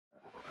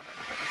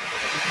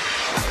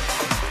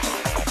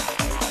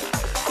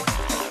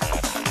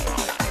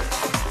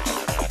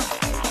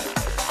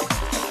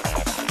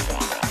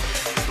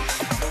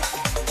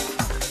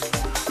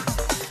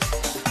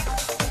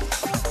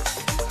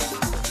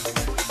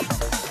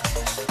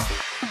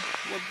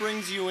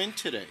brings you in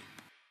today?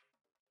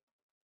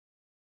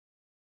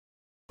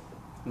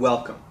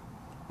 Welcome.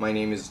 My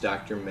name is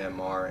Dr.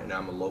 Memar and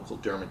I'm a local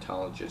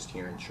dermatologist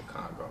here in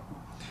Chicago.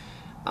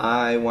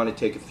 I want to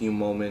take a few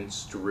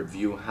moments to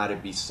review how to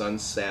be sun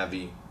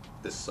savvy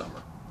this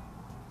summer.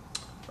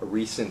 A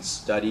recent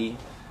study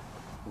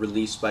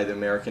released by the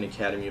American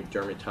Academy of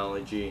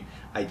Dermatology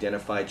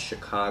identified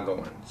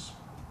Chicagoans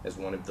as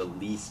one of the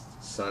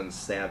least sun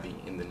savvy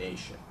in the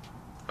nation.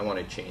 I want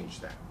to change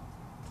that.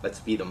 Let's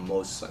be the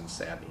most sun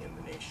savvy in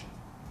the nation.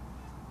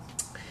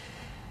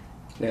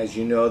 And as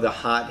you know, the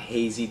hot,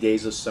 hazy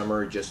days of summer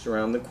are just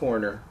around the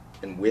corner,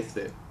 and with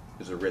it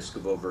is a risk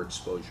of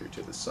overexposure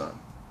to the sun.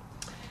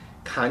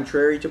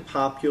 Contrary to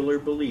popular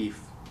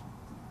belief,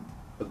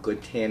 a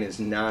good tan is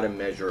not a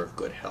measure of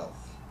good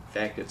health. In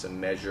fact, it's a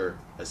measure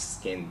of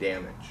skin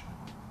damage.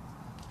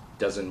 It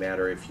doesn't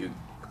matter if you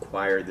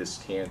acquire this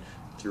tan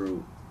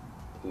through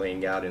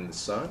laying out in the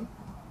sun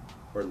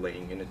or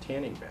laying in a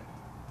tanning bed.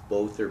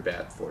 Both are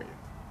bad for you.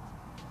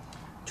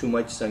 Too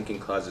much sun can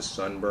cause a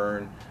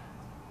sunburn,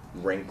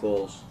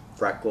 wrinkles,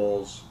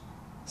 freckles,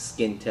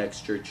 skin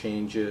texture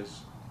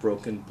changes,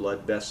 broken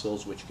blood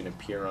vessels which can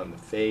appear on the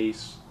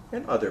face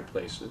and other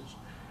places,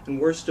 and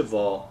worst of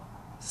all,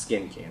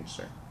 skin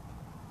cancer.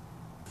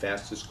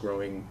 Fastest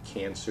growing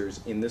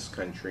cancers in this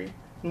country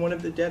and one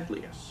of the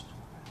deadliest.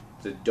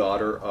 The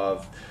daughter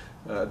of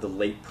the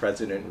late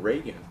President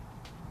Reagan,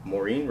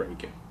 Maureen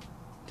Reagan,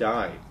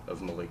 died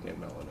of malignant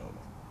melanoma.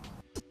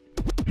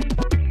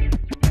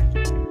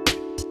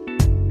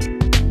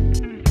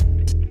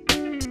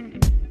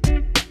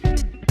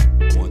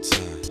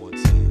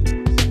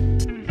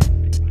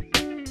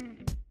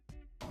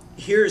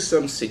 Here are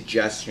some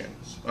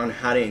suggestions on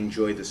how to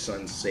enjoy the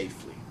sun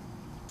safely.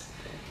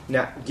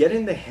 Now, get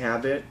in the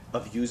habit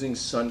of using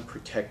sun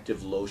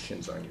protective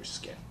lotions on your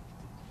skin.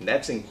 And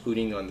that's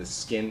including on the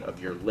skin of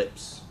your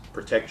lips.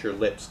 Protect your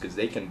lips because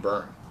they can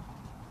burn.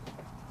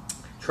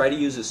 Try to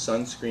use a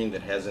sunscreen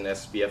that has an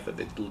SPF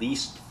of at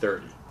least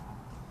 30.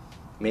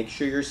 Make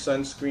sure your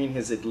sunscreen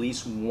has at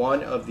least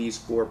one of these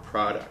 4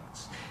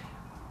 products: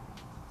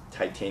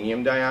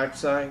 titanium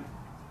dioxide,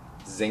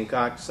 zinc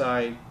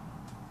oxide,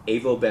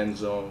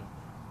 avobenzone,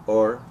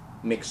 or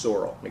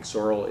Mexoryl.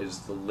 Mexoryl is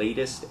the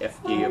latest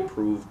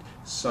FDA-approved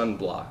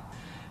sunblock.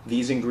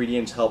 These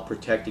ingredients help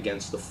protect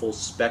against the full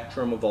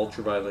spectrum of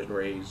ultraviolet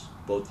rays,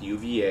 both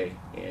UVA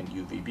and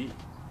UVB.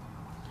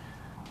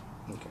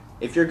 Okay.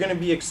 If you're going to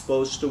be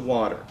exposed to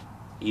water,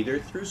 either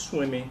through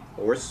swimming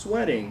or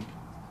sweating,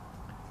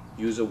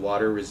 use a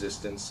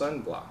water-resistant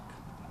sunblock.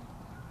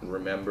 And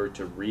remember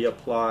to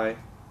reapply,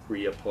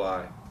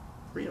 reapply,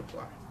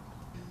 reapply.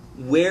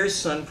 Wear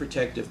sun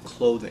protective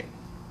clothing,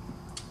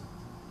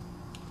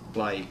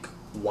 like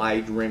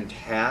wide-rimmed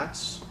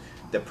hats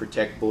that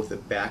protect both the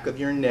back of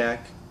your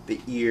neck,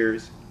 the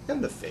ears,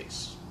 and the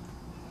face.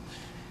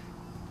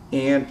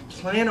 And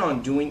plan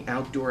on doing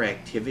outdoor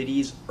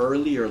activities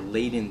early or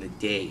late in the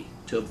day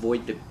to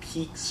avoid the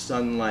peak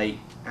sunlight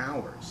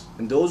hours.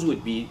 And those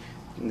would be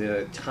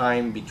the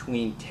time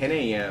between 10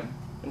 a.m.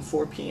 and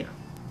 4 p.m.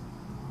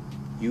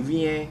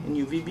 UVA and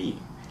UVB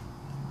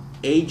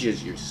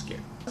ages your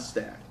skin. What's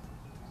that?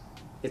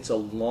 It's a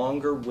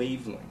longer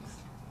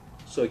wavelength,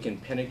 so it can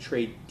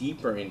penetrate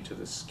deeper into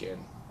the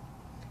skin,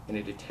 and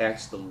it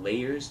attacks the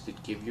layers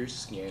that give your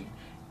skin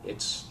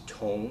its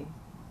tone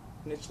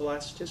and its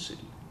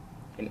elasticity.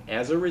 And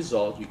as a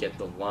result, you get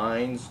the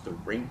lines, the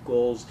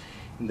wrinkles,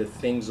 and the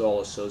things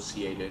all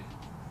associated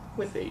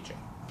with aging.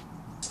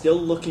 Still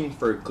looking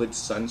for a good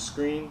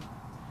sunscreen?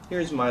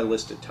 Here's my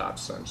list of top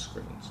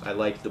sunscreens. I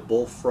like the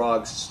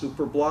Bullfrog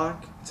Super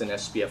Block. It's an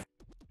SPF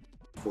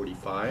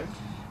 45.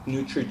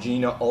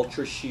 Neutrogena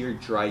Ultra Sheer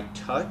Dry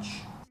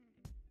Touch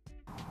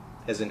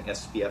has an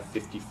SPF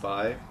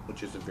 55,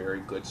 which is a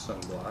very good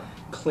sunblock.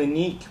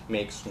 Clinique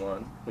makes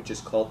one, which is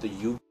called the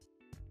UV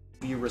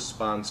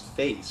Response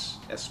Face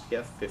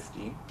SPF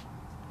 50.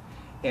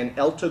 And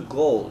Elta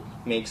Gold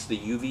makes the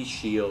UV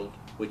Shield,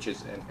 which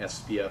is an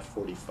SPF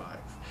 45.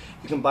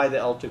 You can buy the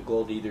Elta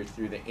Gold either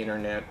through the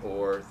internet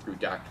or through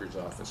doctor's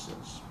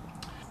offices.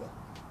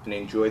 And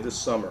enjoy the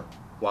summer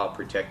while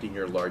protecting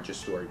your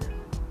largest organ.